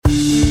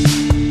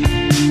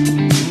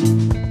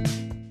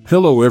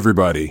Hello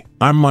everybody,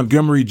 I'm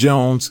Montgomery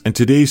Jones, and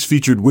today's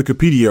featured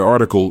Wikipedia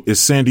article is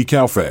Sandy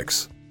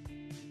Koufax.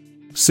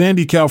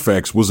 Sandy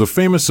Koufax was a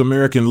famous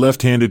American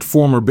left-handed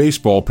former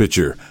baseball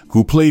pitcher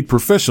who played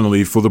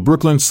professionally for the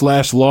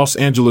Brooklyn/Los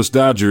Angeles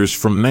Dodgers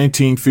from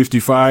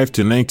 1955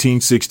 to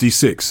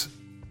 1966.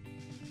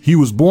 He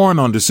was born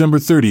on December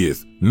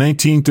 30th,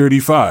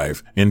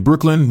 1935, in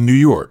Brooklyn, New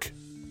York.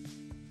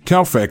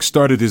 Koufax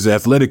started his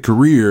athletic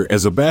career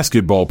as a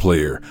basketball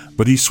player,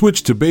 but he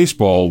switched to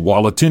baseball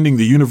while attending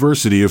the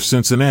University of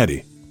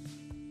Cincinnati.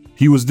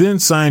 He was then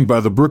signed by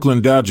the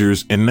Brooklyn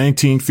Dodgers in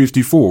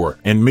 1954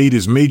 and made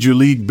his Major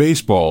League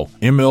Baseball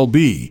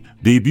 (MLB)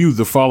 debut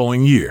the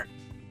following year.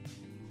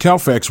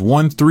 Koufax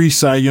won 3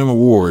 Cy Young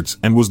Awards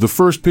and was the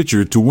first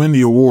pitcher to win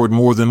the award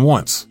more than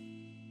once.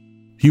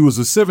 He was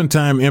a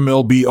 7-time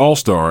MLB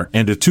All-Star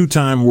and a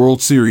 2-time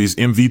World Series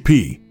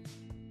MVP.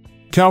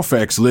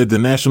 Koufax led the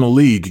National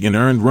League in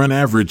earned run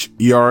average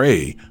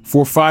 (ERA)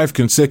 for 5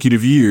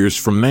 consecutive years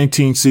from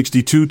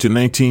 1962 to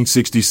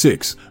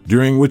 1966,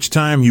 during which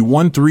time he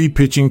won 3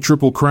 pitching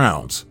Triple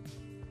Crowns.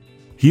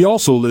 He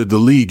also led the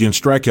league in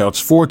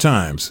strikeouts 4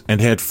 times and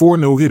had 4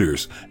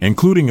 no-hitters,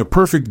 including a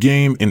perfect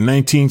game in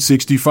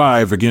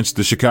 1965 against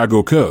the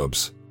Chicago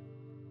Cubs.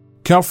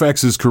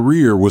 Koufax's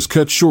career was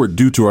cut short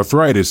due to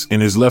arthritis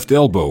in his left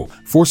elbow,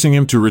 forcing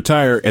him to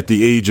retire at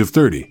the age of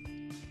 30.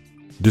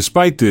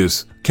 Despite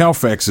this,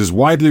 Koufax is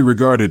widely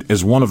regarded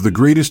as one of the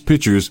greatest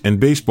pitchers in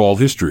baseball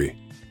history.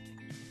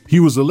 He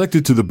was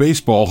elected to the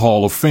Baseball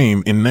Hall of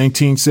Fame in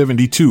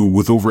 1972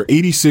 with over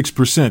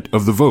 86%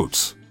 of the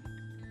votes.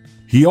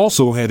 He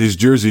also had his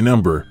jersey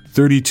number,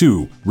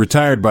 32,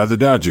 retired by the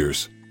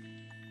Dodgers.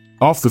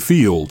 Off the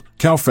field,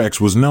 Koufax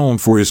was known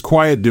for his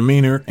quiet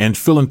demeanor and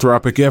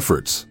philanthropic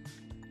efforts.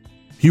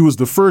 He was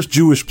the first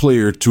Jewish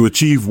player to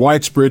achieve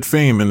widespread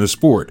fame in the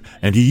sport,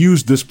 and he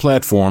used this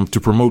platform to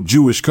promote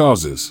Jewish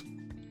causes.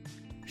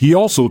 He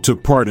also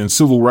took part in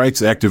civil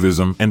rights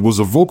activism and was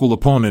a vocal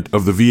opponent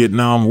of the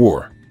Vietnam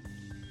War.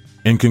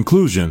 In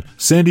conclusion,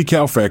 Sandy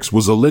Koufax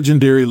was a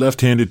legendary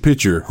left-handed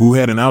pitcher who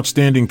had an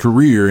outstanding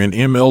career in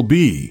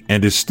MLB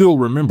and is still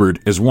remembered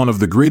as one of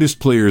the greatest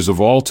players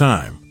of all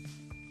time.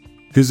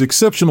 His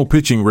exceptional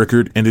pitching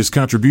record and his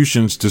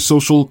contributions to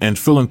social and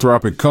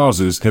philanthropic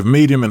causes have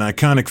made him an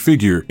iconic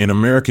figure in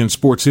American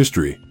sports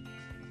history.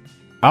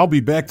 I'll be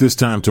back this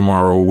time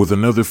tomorrow with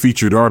another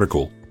featured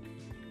article.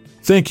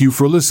 Thank you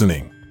for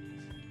listening.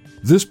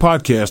 This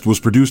podcast was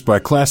produced by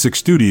Classic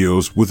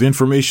Studios with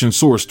information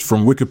sourced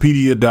from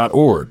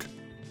Wikipedia.org.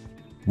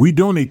 We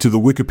donate to the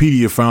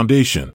Wikipedia Foundation,